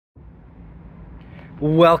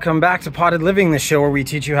Welcome back to Potted Living, the show where we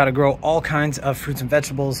teach you how to grow all kinds of fruits and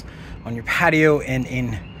vegetables on your patio and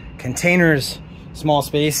in containers, small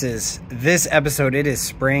spaces. This episode, it is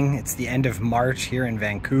spring. It's the end of March here in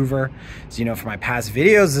Vancouver. As you know from my past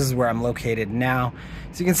videos, this is where I'm located now.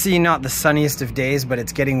 As you can see, not the sunniest of days, but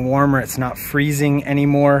it's getting warmer. It's not freezing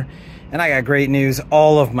anymore. And I got great news.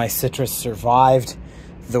 All of my citrus survived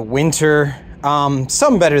the winter,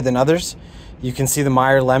 some better than others. You can see the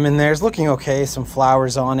Meiwa lemon there is looking okay, some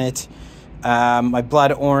flowers on it. My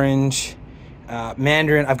blood orange,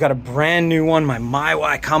 mandarin. I've got a brand new one, my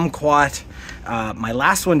Meiwa Kumquat. My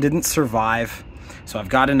last one didn't survive, so I've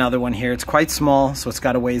got another one here. It's quite small, so it's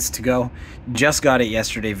got a ways to go. Just got it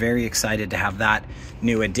yesterday, very excited to have that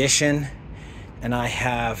new addition. And I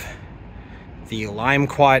have the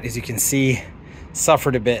Kumquat, as you can see,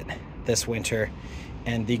 suffered a bit this winter.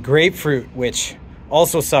 And the grapefruit, which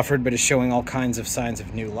also suffered, but is showing all kinds of signs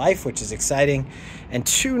of new life, which is exciting. And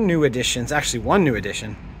two new additions, actually one new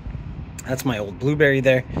addition. That's my old blueberry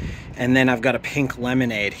there. And then I've got a pink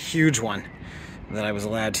lemonade, huge one, that I was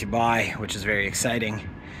allowed to buy, which is very exciting.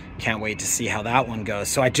 Can't wait to see how that one goes.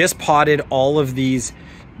 So I just potted all of these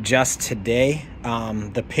just today.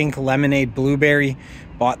 The pink lemonade blueberry,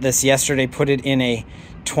 bought this yesterday, put it in a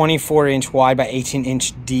 24-inch wide by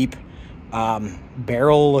 18-inch deep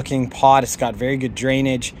barrel looking pot. It's got very good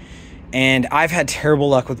drainage, and I've had terrible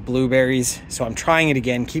luck with blueberries, so I'm trying it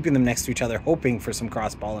again, keeping them next to each other, hoping for some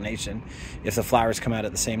cross-pollination if the flowers come out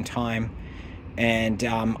at the same time. And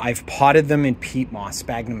I've potted them in peat moss,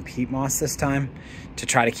 sphagnum peat moss this time, to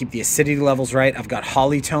try to keep the acidity levels right. I've got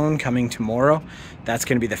hollytone coming tomorrow. That's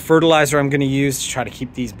going to be the fertilizer I'm going to use to try to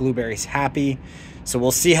keep these blueberries happy. So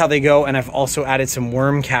we'll see how they go. And I've also added some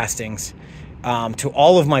worm castings to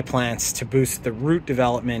all of my plants to boost the root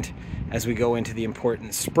development as we go into the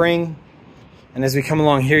important spring. And as we come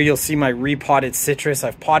along here, you'll see my repotted citrus.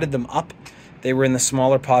 I've potted them up. They were in the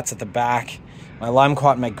smaller pots at the back. My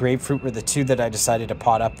Kumquat and my grapefruit were the two that I decided to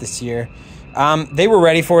pot up this year. They were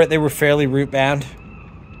ready for it. They were fairly root bound,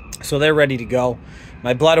 so they're ready to go.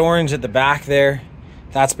 My blood orange at the back there,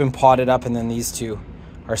 that's been potted up, and then these two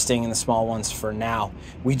are staying in the small ones for now.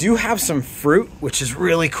 We do have some fruit, which is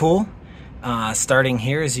really cool. Starting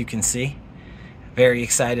here, as you can see. Very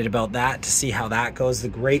excited about that, to see how that goes. The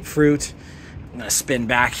grapefruit, I'm gonna spin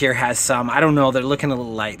back here, has some, I don't know, they're looking a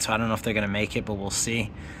little light, so I don't know if they're gonna make it, but we'll see.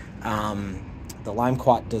 The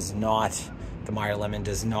Kumquat does not, the Meiwa lemon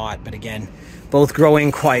does not, but again, both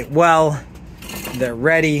growing quite well. They're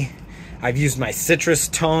ready. I've used my citrus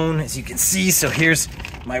tone, as you can see, so here's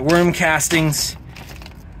my worm castings.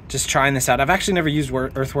 Just trying this out. I've actually never used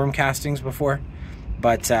earthworm castings before,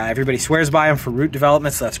 but everybody swears by them for root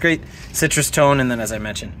development, so that's great. Citrus tone, and then as I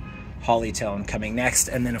mentioned, hollytone coming next.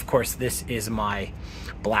 And then of course this is my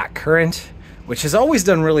black currant, which has always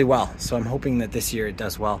done really well. So I'm hoping that this year it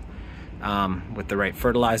does well with the right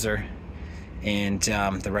fertilizer and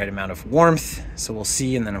the right amount of warmth. So we'll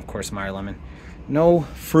see. And then of course Meiwa lemon. No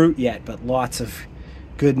fruit yet, but lots of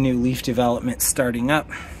good new leaf development starting up,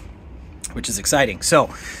 which is exciting.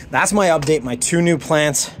 So that's my update. My two new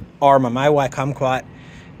plants are my Meiwa Kumquat,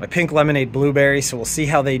 my pink lemonade blueberry. So we'll see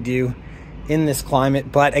how they do in this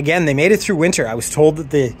climate. But again, they made it through winter. I was told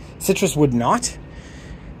that the citrus would not.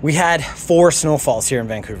 We had 4 snowfalls here in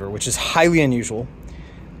Vancouver, which is highly unusual.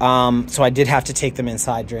 So I did have to take them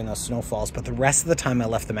inside during those snowfalls, but the rest of the time I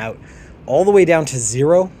left them out all the way down to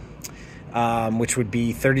 0, which would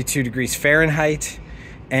be 32 degrees Fahrenheit.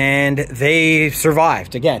 And they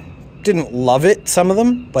survived. Again, didn't love it, some of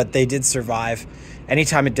them, but they did survive.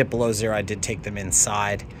 Anytime it dipped below 0, I did take them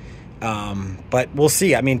inside. But we'll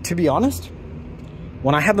see. I mean, to be honest,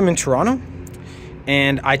 when I had them in Toronto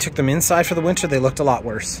and I took them inside for the winter, they looked a lot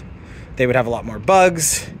worse. They would have a lot more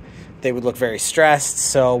bugs. They would look very stressed.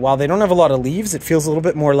 So while they don't have a lot of leaves, it feels a little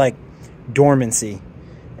bit more like dormancy.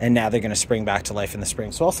 And now they're going to spring back to life in the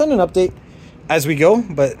spring. So I'll send an update as we go,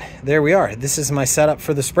 but there we are. This is my setup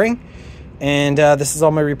for the spring. And this is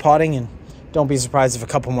all my repotting, and don't be surprised if a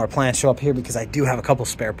couple more plants show up here, because I do have a couple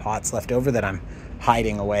spare pots left over that I'm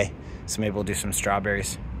hiding away. So maybe we'll do some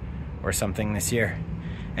strawberries or something this year.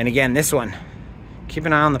 And again, this one, keep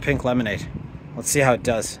an eye on the pink lemonade. Let's see how it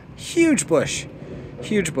does. Huge bush,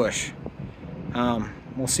 huge bush.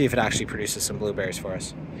 We'll see if it actually produces some blueberries for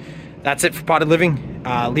us. That's it for Potted Living.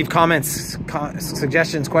 Leave comments,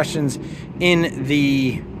 suggestions, questions in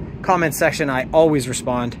the comments section. I always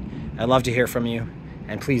respond. I'd love to hear from you,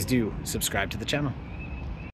 and please do subscribe to the channel.